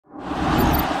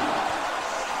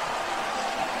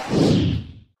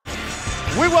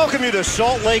welcome you to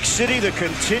Salt Lake City, the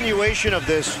continuation of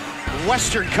this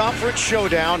Western Conference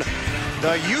showdown.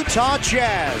 The Utah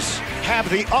Jazz have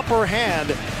the upper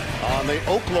hand on the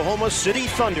Oklahoma City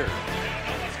Thunder.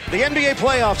 The NBA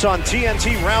playoffs on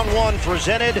TNT Round 1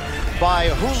 presented by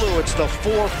Hulu. It's the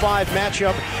 4-5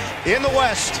 matchup in the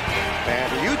West.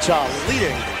 And Utah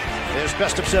leading this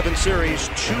best-of-7 series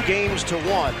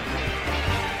 2-1.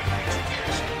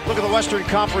 Look at the Western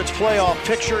Conference playoff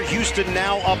picture. Houston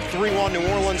now up 3-1. New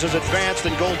Orleans has advanced,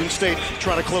 and Golden State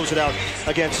trying to close it out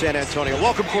against San Antonio.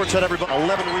 Welcome courtside, everybody.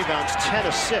 11 rebounds, 10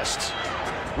 assists.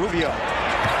 Rubio,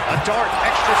 a dart,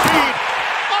 extra feed.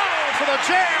 Oh, for the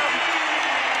jam!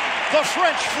 The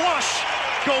French flush.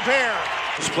 Gobert.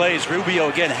 This plays Rubio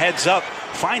again, heads up,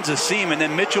 finds a seam, and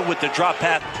then Mitchell with the drop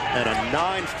pass. And a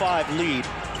 9-5 lead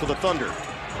for the Thunder.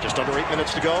 Just under 8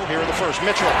 minutes to go here in the first.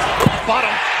 Mitchell,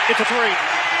 bottom, it's a three.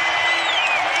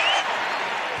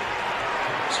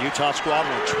 This Utah squad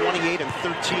were 28 and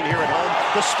 13 here at home.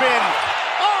 The spin.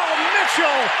 Oh,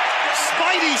 Mitchell!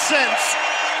 Spidey sense.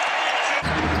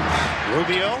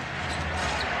 Rubio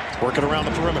working around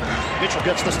the perimeter. Mitchell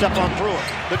gets the step on Brewer.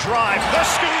 The drive, the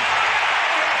scoop.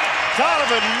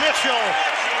 Donovan Mitchell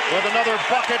with another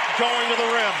bucket going to the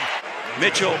rim.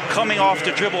 Mitchell coming off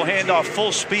the dribble, handoff,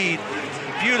 full speed.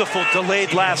 Beautiful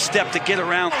delayed last step to get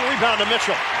around. Rebound to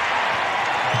Mitchell.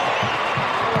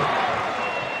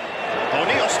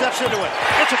 O'Neal steps into it.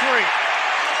 It's a three.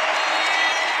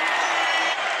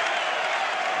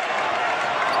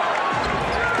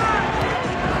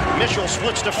 Mitchell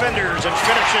splits defenders and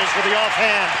finishes with the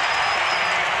offhand.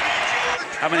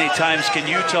 How many times can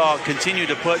Utah continue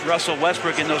to put Russell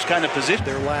Westbrook in those kind of positions?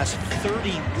 Their last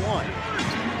 31.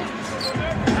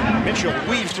 Mitchell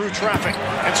weaves through traffic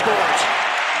and scores.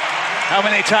 How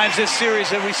many times this series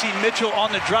have we seen Mitchell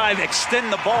on the drive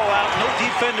extend the ball out? No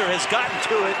defender has gotten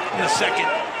to it in the second.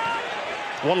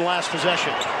 One last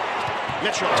possession.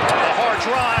 Mitchell, a hard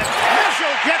drive.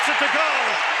 Mitchell gets it to go.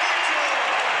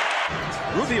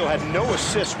 Rubio had no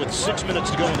assists with 6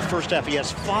 minutes to go in the first half. He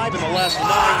has 5 in the last 9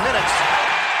 minutes.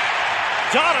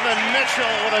 Donovan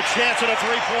Mitchell with a chance at a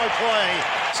three-point play.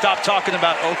 Stop talking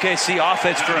about OKC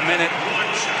offense for a minute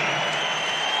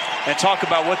and talk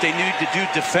about what they need to do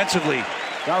defensively.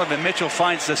 Donovan Mitchell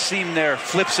finds the seam there,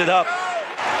 flips it up.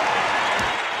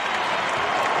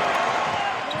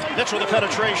 Mitchell the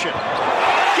penetration.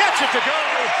 Gets it to go.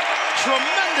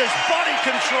 Tremendous body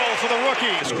control for the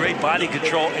rookie. It's great body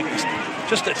control.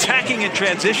 Just attacking in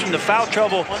transition to foul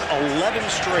trouble. 11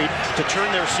 straight to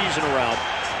turn their season around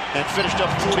and finished up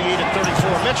 48 and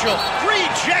 34. Mitchell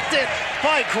rejected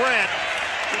by Grant.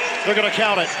 They're going to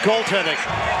count it. Goaltending.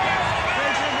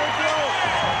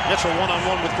 Mitchell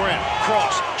one-on-one with Grant.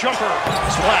 Cross, jumper,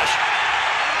 splash.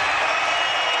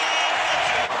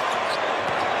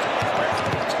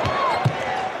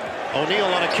 O'Neal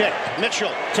on a kick.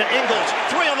 Mitchell to Ingles.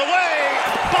 Three on the way.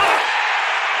 Bottom.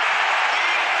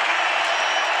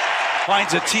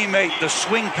 Finds a teammate. The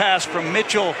swing pass from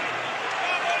Mitchell.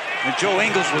 And Joe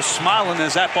Ingles was smiling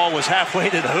as that ball was halfway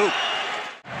to the hoop.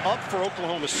 Up for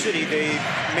Oklahoma City, they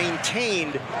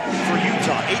maintained for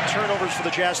Utah. 8 turnovers for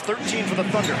the Jazz, 13 for the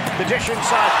Thunder. The dish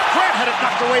inside. Grant had it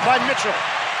knocked away by Mitchell.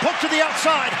 Poke to the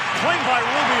outside, claimed by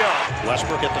Rubio.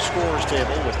 Westbrook at the scorer's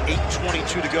table with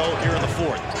 8:22 to go here in the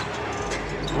fourth.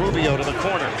 Rubio to the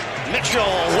corner. Mitchell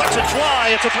lets it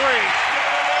fly. It's a three.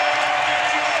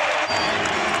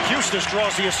 Houston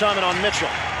draws the assignment on Mitchell.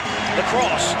 The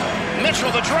cross.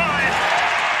 Mitchell the drive.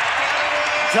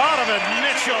 Donovan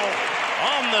Mitchell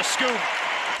on the scoop.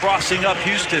 Crossing up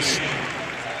Houston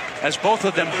as both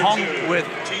of them hung with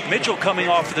Mitchell coming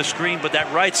off of the screen, but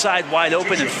that right side wide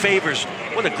open and Favors.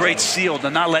 What a great seal to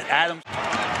not let Adams.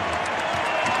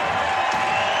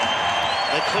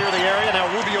 They clear the area. Now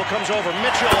Rubio comes over.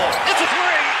 Mitchell. It's a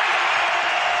three.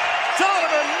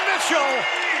 Donovan Mitchell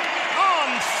on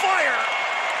fire.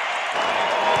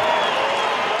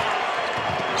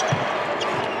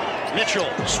 Mitchell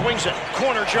swings it.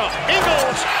 Corner jump.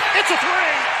 Ingles. It's a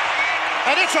three.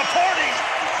 And it's a party.